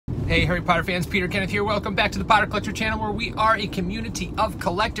Hey Harry Potter fans, Peter Kenneth here. Welcome back to the Potter Collector channel, where we are a community of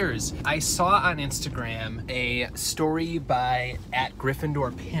collectors. I saw on Instagram a story by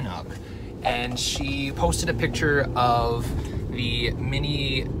 @GryffindorPinup, and she posted a picture of the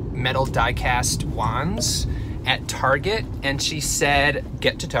mini metal die-cast wands at Target, and she said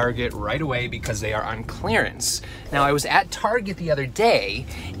get to Target right away because they are on clearance. Now, I was at Target the other day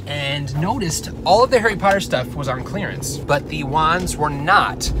and noticed all of the Harry Potter stuff was on clearance, but the wands were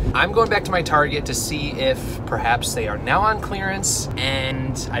not. I'm going back to my Target to see if perhaps they are now on clearance,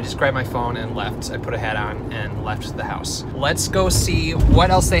 and I just grabbed my phone and left. I put a hat on and left the house. Let's go see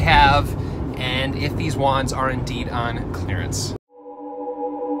what else they have and if these wands are indeed on clearance.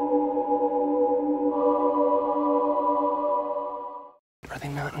 Are they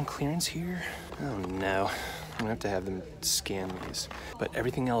not on clearance here? Oh no, I'm gonna have them scan these. But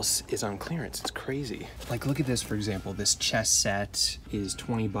everything else is on clearance, it's crazy. Like, look at this, for example. This chess set is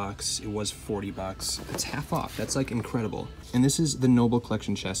 20 bucks. It was 40 bucks. It's half off, that's like incredible. And this is the Noble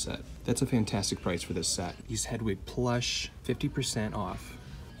Collection chess set. That's a fantastic price for this set. These Hedwig plush, 50% off.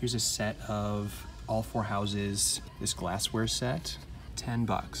 Here's a set of all four houses. This glassware set, 10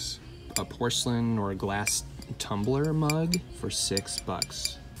 bucks. A porcelain or a glass tumbler mug for 6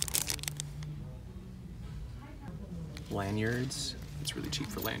 bucks. Lanyards. It's really cheap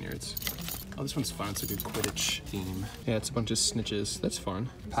for lanyards. Oh, this one's fun. It's like a Quidditch theme. Yeah, it's a bunch of snitches. That's fun.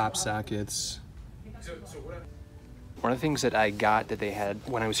 Pop sockets. One of the things that I got that they had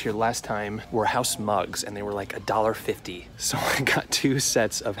when I was here last time were house mugs, and they were like $1.50. So I got 2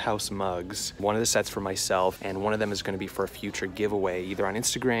 sets of house mugs. One of the sets for myself, and one of them is gonna be for a future giveaway, either on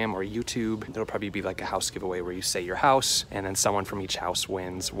Instagram or YouTube. It'll probably be like a house giveaway where you say your house, and then someone from each house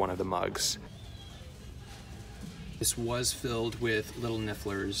wins one of the mugs. This was filled with little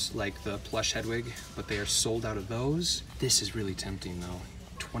nifflers like the plush Hedwig, but they are sold out of those. This is really tempting though.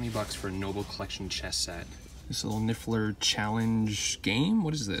 20 bucks for a Noble Collection chess set. This little Niffler challenge game.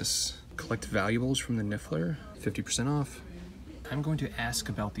 What is this? Collect valuables from the Niffler, 50% off. I'm going to ask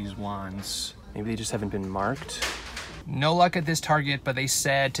about these wands. Maybe they just haven't been marked. No luck at this Target, but they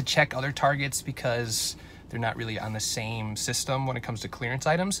said to check other Targets because they're not really on the same system when it comes to clearance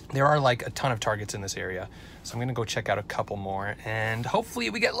items. There are like a ton of Targets in this area. So I'm gonna go check out a couple more and hopefully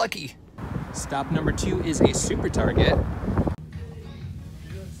we get lucky. Stop number 2 is a Super Target.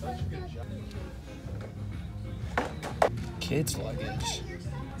 Kids luggage.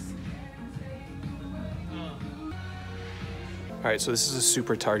 All right, so this is a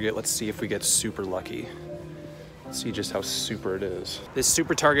Super Target. Let's see if we get super lucky. Let's see just how super it is. This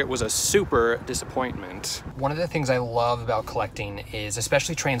Super Target was a super disappointment. One of the things I love about collecting is,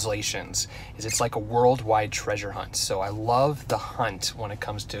 especially translations, is it's like a worldwide treasure hunt. So I love the hunt when it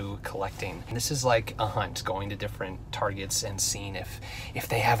comes to collecting. And this is like a hunt, going to different Targets and seeing if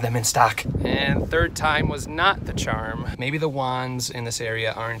they have them in stock. And third time was not the charm. Maybe the wands in this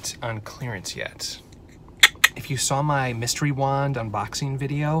area aren't on clearance yet. If you saw my mystery wand unboxing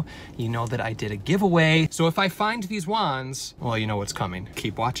video, you know that I did a giveaway. So if I find these wands, well, you know what's coming.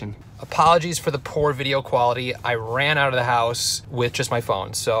 Keep watching. Apologies for the poor video quality. I ran out of the house with just my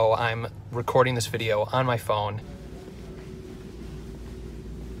phone, so I'm recording this video on my phone.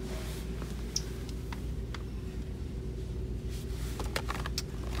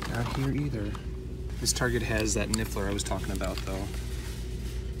 Not here either. This Target has that Niffler I was talking about though.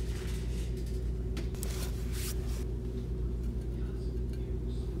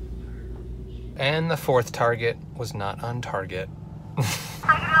 And the fourth Target was not on Target.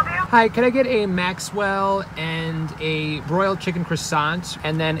 Hi, can I get a Maxwell and a broiled chicken croissant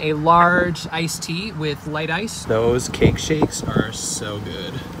and then a large iced tea with light ice? Those cake shakes are so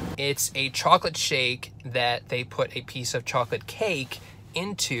good. It's a chocolate shake that they put a piece of chocolate cake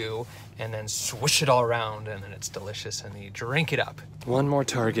into and then swish it all around, and then it's delicious and you drink it up. One more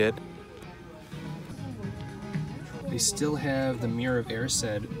Target. They still have the Mirror of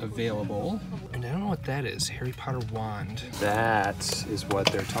Erised available. And I don't know what that is. Harry Potter wand. That is what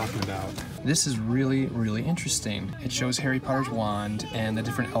they're talking about. This is really, really interesting. It shows Harry Potter's wand and the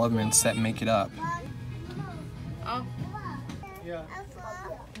different elements that make it up. Oh. Yeah.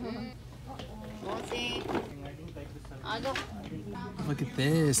 Look at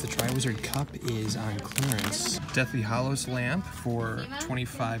this. The Triwizard Cup is on clearance. Deathly Hallows lamp for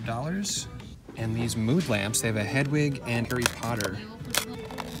 $25. And these mood lamps, they have a Hedwig and Harry Potter.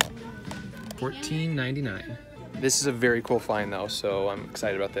 $14.99. This is a very cool find though, so I'm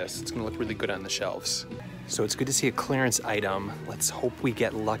excited about this. It's gonna look really good on the shelves. So it's good to see a clearance item. Let's hope we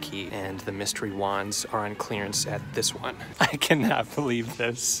get lucky and the mystery wands are on clearance at this one. I cannot believe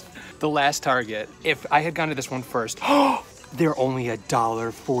this. The last Target. If I had gone to this one first, They're only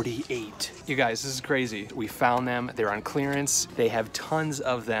 $1.48. You guys, this is crazy. We found them, they're on clearance. They have tons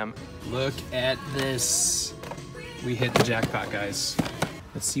of them. Look at this. We hit the jackpot, guys.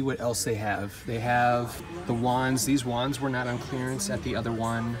 Let's see what else they have. They have the wands. These wands were not on clearance at the other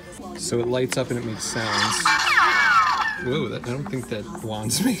one. So it lights up and it makes sounds. Whoa, I don't think that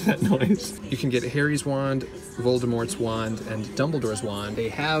wands make that noise. You can get Harry's wand, Voldemort's wand, and Dumbledore's wand. They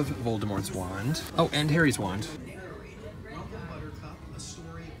have Voldemort's wand. Oh, and Harry's wand.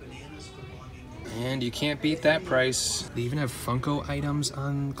 And you can't beat that price. They even have Funko items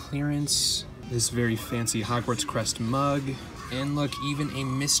on clearance. This very fancy Hogwarts crest mug. And look, even a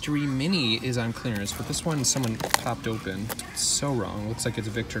mystery mini is on clearance, but this one someone popped open. It's so wrong. Looks like it's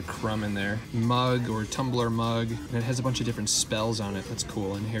Victor Crumb in there. Mug or tumbler mug, and it has a bunch of different spells on it. That's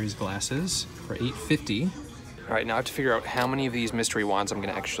cool. And Harry's glasses for $8.50. All right, now I have to figure out how many of these mystery wands I'm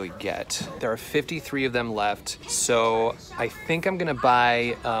gonna actually get. There are 53 of them left, so I think I'm gonna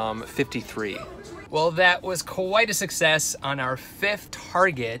buy 53. Well, that was quite a success on our 5th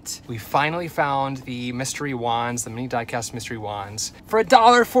target. We finally found the mystery wands, the mini diecast mystery wands, for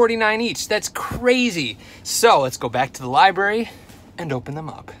 $1.49 each. That's crazy. So let's go back to the library and open them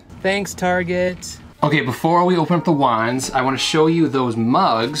up. Thanks, Target. Okay, before we open up the wands, I want to show you those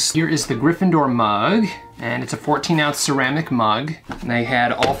mugs. Here is the Gryffindor mug, and it's a 14-ounce ceramic mug. And they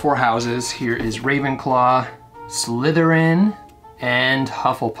had all 4 houses. Here is Ravenclaw, Slytherin, and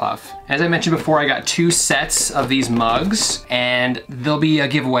Hufflepuff. As I mentioned before, I got 2 sets of these mugs, and there'll be a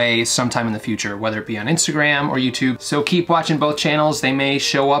giveaway sometime in the future, whether it be on Instagram or YouTube. So keep watching both channels. They may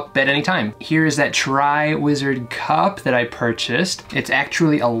show up at any time. Here is that Tri-Wizard cup that I purchased. It's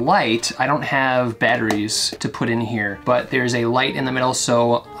actually a light. I don't have batteries to put in here, but there's a light in the middle,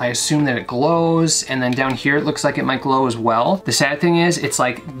 so I assume that it glows, and then down here it looks like it might glow as well. The sad thing is, it's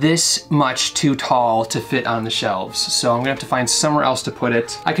like this much too tall to fit on the shelves, so I'm gonna have to find somewhere else to put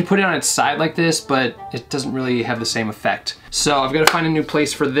it. I could put it on its side like this, but it doesn't really have the same effect. So I've got to find a new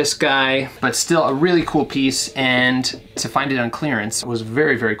place for this guy, but still a really cool piece, and to find it on clearance was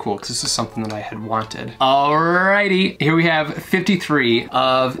very, very cool because this is something that I had wanted. Alrighty, here we have 53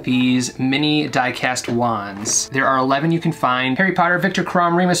 of these mini diecast wands. There are 11 you can find. Harry Potter, Victor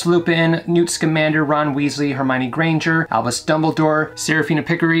Crumb, Remus Lupin, Newt Scamander, Ron Weasley, Hermione Granger, Albus Dumbledore, Seraphina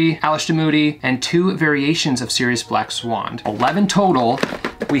Picquery, Alistair Moody, and 2 variations of Sirius Black's wand. 11 total.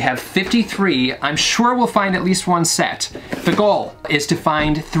 We have 53. I'm sure we'll find at least 1 set. The goal is to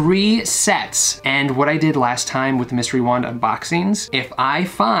find 3 sets. And what I did last time with the mystery wand unboxings, if I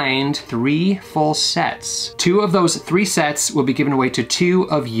find 3 full sets, 2 of those 3 sets will be given away to 2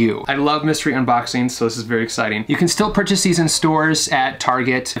 of you. I love mystery unboxings, so this is very exciting. You can still purchase these in stores at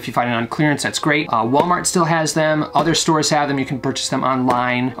Target. If you find it on clearance, that's great. Walmart still has them. Other stores have them. You can purchase them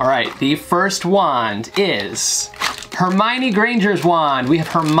online. All right, the first wand is Hermione Granger's wand. We have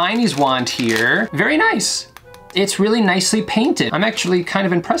Hermione's wand here. Very nice. It's really nicely painted. I'm actually kind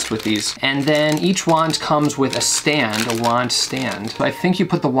of impressed with these. And then each wand comes with a stand, a wand stand. So I think you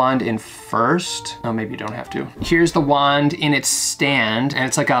put the wand in first. Oh, maybe you don't have to. Here's the wand in its stand, and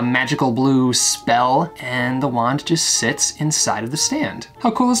it's like a magical blue spell, and the wand just sits inside of the stand.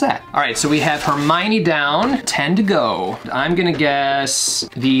 How cool is that? All right, so we have Hermione down, 10 to go. I'm gonna guess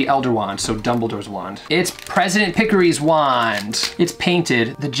the Elder Wand, so Dumbledore's wand. It's President Picquery's wand. It's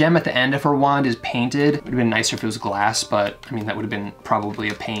painted. The gem at the end of her wand is painted. It would have been nicer if it was glass, but I mean, that would have been probably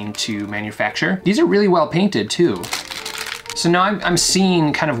a pain to manufacture. These are really well painted too. So now I'm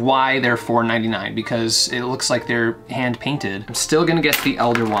seeing kind of why they're $4.99, because it looks like they're hand painted. I'm still gonna get the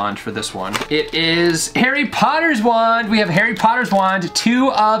Elder Wand for this one. It is Harry Potter's wand. We have Harry Potter's wand,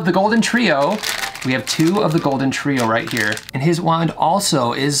 2 of the Golden Trio. We have 2 of the Golden Trio right here. And his wand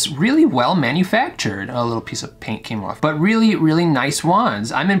also is really well manufactured. A little piece of paint came off, but really, really nice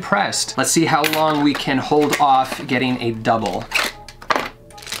wands. I'm impressed. Let's see how long we can hold off getting a double.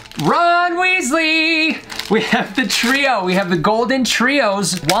 Ron Weasley! We have the trio. We have the Golden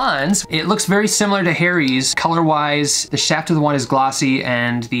Trio's wands. It looks very similar to Harry's. Color-wise, the shaft of the wand is glossy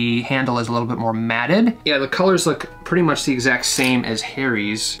and the handle is a little bit more matted. Yeah, the colors look pretty much the exact same as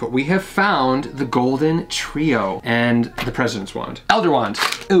Harry's, but we have found the Golden Trio and the President's wand. Elder Wand.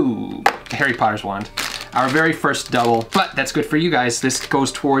 Ooh, Harry Potter's wand. Our very first double, but that's good for you guys. This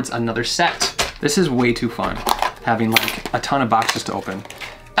goes towards another set. This is way too fun, having like a ton of boxes to open.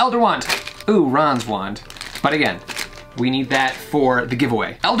 Elder Wand. Ooh, Ron's wand. But again, we need that for the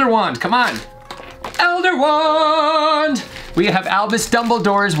giveaway. Elder Wand, come on. Elder Wand! We have Albus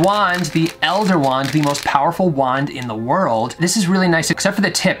Dumbledore's wand, the Elder Wand, the most powerful wand in the world. This is really nice, except for the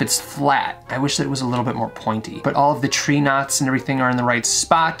tip, it's flat. I wish that it was a little bit more pointy. But all of the tree knots and everything are in the right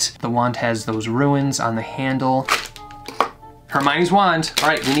spot. The wand has those ruins on the handle. Hermione's wand. All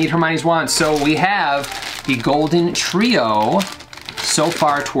right, we need Hermione's wand. So we have the golden trio so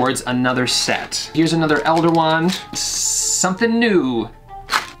far towards another set. Here's another Elder Wand. Something new.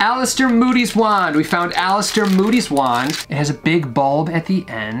 Alistair Moody's wand. We found Alistair Moody's wand. It has a big bulb at the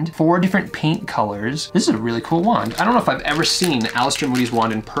end, 4 different paint colors. This is a really cool wand. I don't know if I've ever seen Alistair Moody's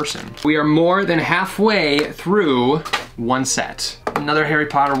wand in person. We are more than halfway through one set. Another Harry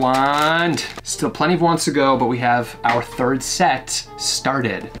Potter wand. Still plenty of wands to go, but we have our 3rd set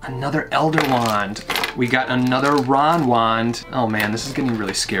started. Another Elder Wand. We got another Ron wand. Oh man, this is getting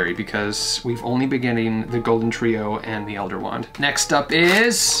really scary because we've only been getting the Golden Trio and the Elder Wand. Next up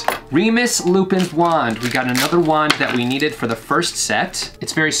is Remus Lupin's wand. We got another wand that we needed for the first set.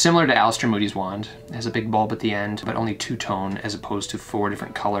 It's very similar to Alistair Moody's wand. It has a big bulb at the end, but only 2-tone as opposed to 4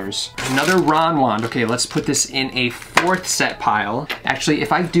 different colors. Another Ron wand. Okay, let's put this in a 4th set pile. Actually,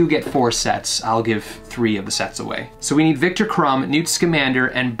 if I do get 4 sets, I'll give 3 of the sets away. So we need Victor Crumb, Newt Scamander,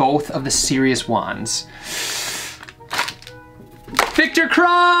 and both of the Sirius wands. Victor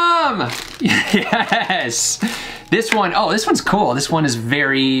Crumb! Yes! This one, oh, this one's cool. This one is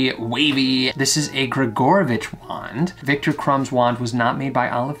very wavy. This is a Gregorovitch wand. Victor Crumb's wand was not made by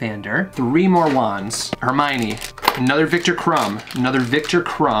Ollivander. 3 more wands. Hermione, another Victor Crumb, another Victor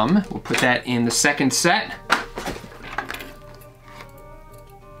Crumb. We'll put that in the 2nd set.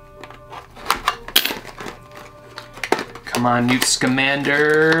 Come on, Newt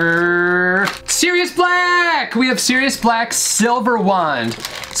Scamander. Sirius Black! We have Sirius Black's silver wand.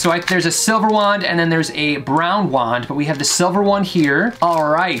 So there's a silver wand and then there's a brown wand, but we have the silver one here. All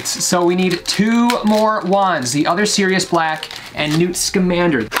right, so we need 2 more wands. The other Sirius Black and Newt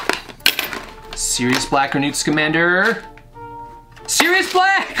Scamander. Sirius Black or Newt Scamander? Sirius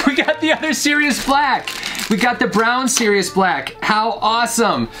Black! We got the other Sirius Black! We got the brown Sirius Black. How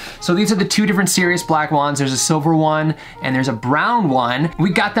awesome! So these are the 2 different Sirius Black wands. There's a silver one and there's a brown one. We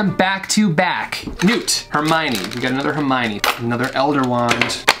got them back to back. Newt, Hermione. We got another Hermione. Another Elder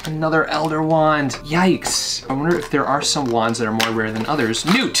Wand. Another Elder Wand. Yikes. I wonder if there are some wands that are more rare than others.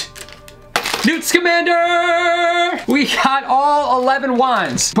 Newt! Newt Scamander! We got all 11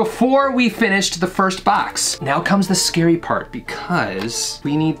 wands before we finished the first box. Now comes the scary part because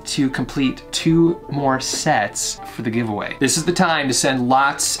we need to complete 2 more sets for the giveaway. This is the time to send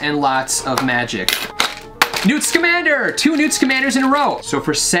lots and lots of magic. Newt Scamander! 2 Newt Scamanders in a row. So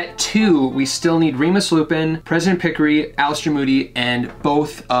for set 2, we still need Remus Lupin, President Pickery, Alistair Moody, and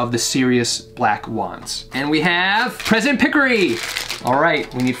both of the Sirius Black wands. And we have President Pickery! All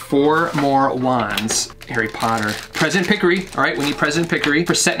right, we need 4 more wands. Harry Potter. President Pickery. All right, we need President Pickery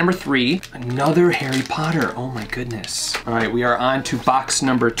for set number 3. Another Harry Potter. Oh my goodness. All right, we are on to box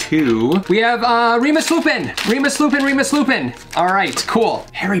number 2. We have Remus Lupin. Remus Lupin, Remus Lupin. All right, cool.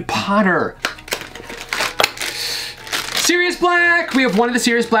 Harry Potter. Sirius Black! We have one of the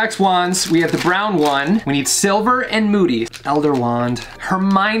Sirius Black's wands. We have the brown one. We need silver and Moody. Elder Wand.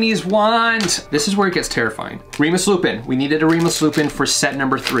 Hermione's wand. This is where it gets terrifying. Remus Lupin. We needed a Remus Lupin for set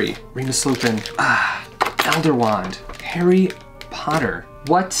number 3. Remus Lupin. Elder Wand. Harry Potter.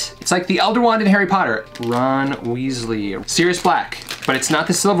 What? It's like the Elder Wand in Harry Potter. Ron Weasley. Sirius Black. But it's not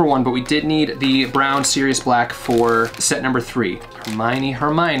the silver one, but we did need the brown Sirius Black for set number 3. Hermione,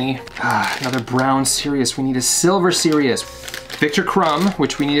 Hermione. Another brown Sirius. We need a silver Sirius. Victor Crumb,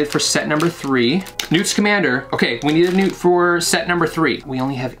 which we needed for set number 3. Newt Scamander. Okay, we need a Newt for set number 3. We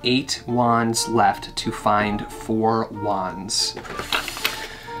only have 8 wands left to find 4 wands.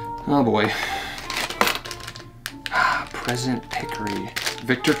 Oh boy. President Pickery.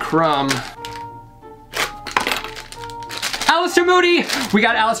 Victor Crumb. Alistair Moody! We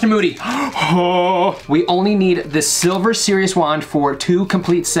got Alistair Moody. We only need the silver Sirius wand for 2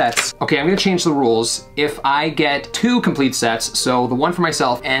 complete sets. Okay, I'm gonna change the rules. If I get 2 complete sets, so the one for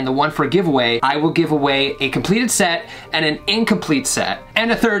myself and the one for a giveaway, I will give away a completed set and an incomplete set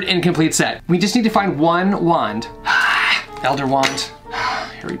and a 3rd incomplete set. We just need to find 1 wand. Elder Wand.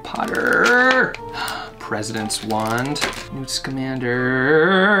 Harry Potter. President's Wand. Newt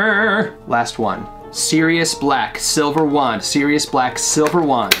Scamander. Last one. Sirius Black, silver wand. Sirius Black, silver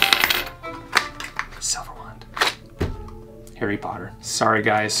wand. Silver wand. Harry Potter. Sorry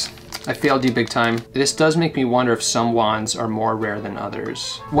guys, I failed you big time. This does make me wonder if some wands are more rare than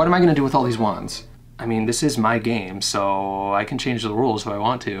others. What am I gonna do with all these wands? I mean, this is my game, so I can change the rules if I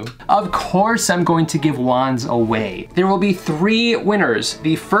want to. Of course I'm going to give wands away. There will be 3 winners.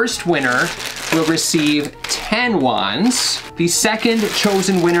 The first winner will receive 10 wands. The second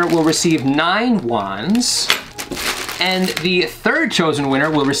chosen winner will receive 9 wands. And the third chosen winner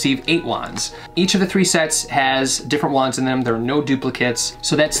will receive 8 wands. Each of the 3 sets has different wands in them. There are no duplicates.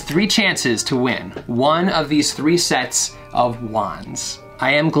 So that's 3 chances to win one of these 3 sets of wands.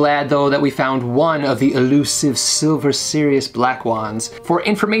 I am glad though that we found one of the elusive Silver Sirius Black wands. For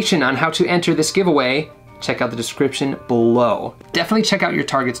information on how to enter this giveaway, check out the description below. Definitely check out your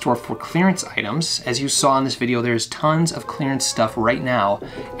Target store for clearance items. As you saw in this video, there's tons of clearance stuff right now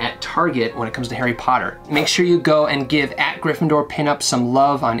at Target when it comes to Harry Potter. Make sure you go and give @GryffindorPinup some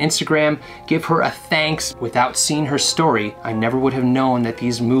love on Instagram. Give her a thanks. Without seeing her story, I never would have known that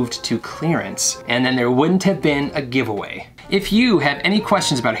these moved to clearance, and then there wouldn't have been a giveaway. If you have any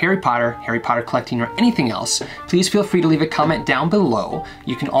questions about Harry Potter collecting, or anything else, please feel free to leave a comment down below.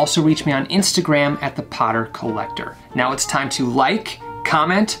 You can also reach me on Instagram at The Potter Collector. Now it's time to like,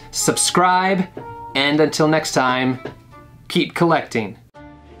 comment, subscribe, and until next time, keep collecting.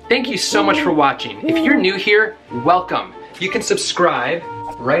 Thank you so much for watching. If you're new here, welcome. You can subscribe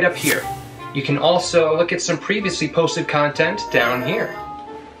right up here. You can also look at some previously posted content down here.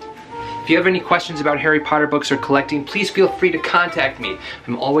 If you have any questions about Harry Potter books or collecting, please feel free to contact me.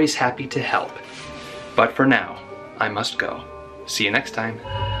 I'm always happy to help. But for now, I must go. See you next time.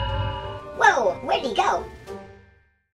 Whoa, where'd he go?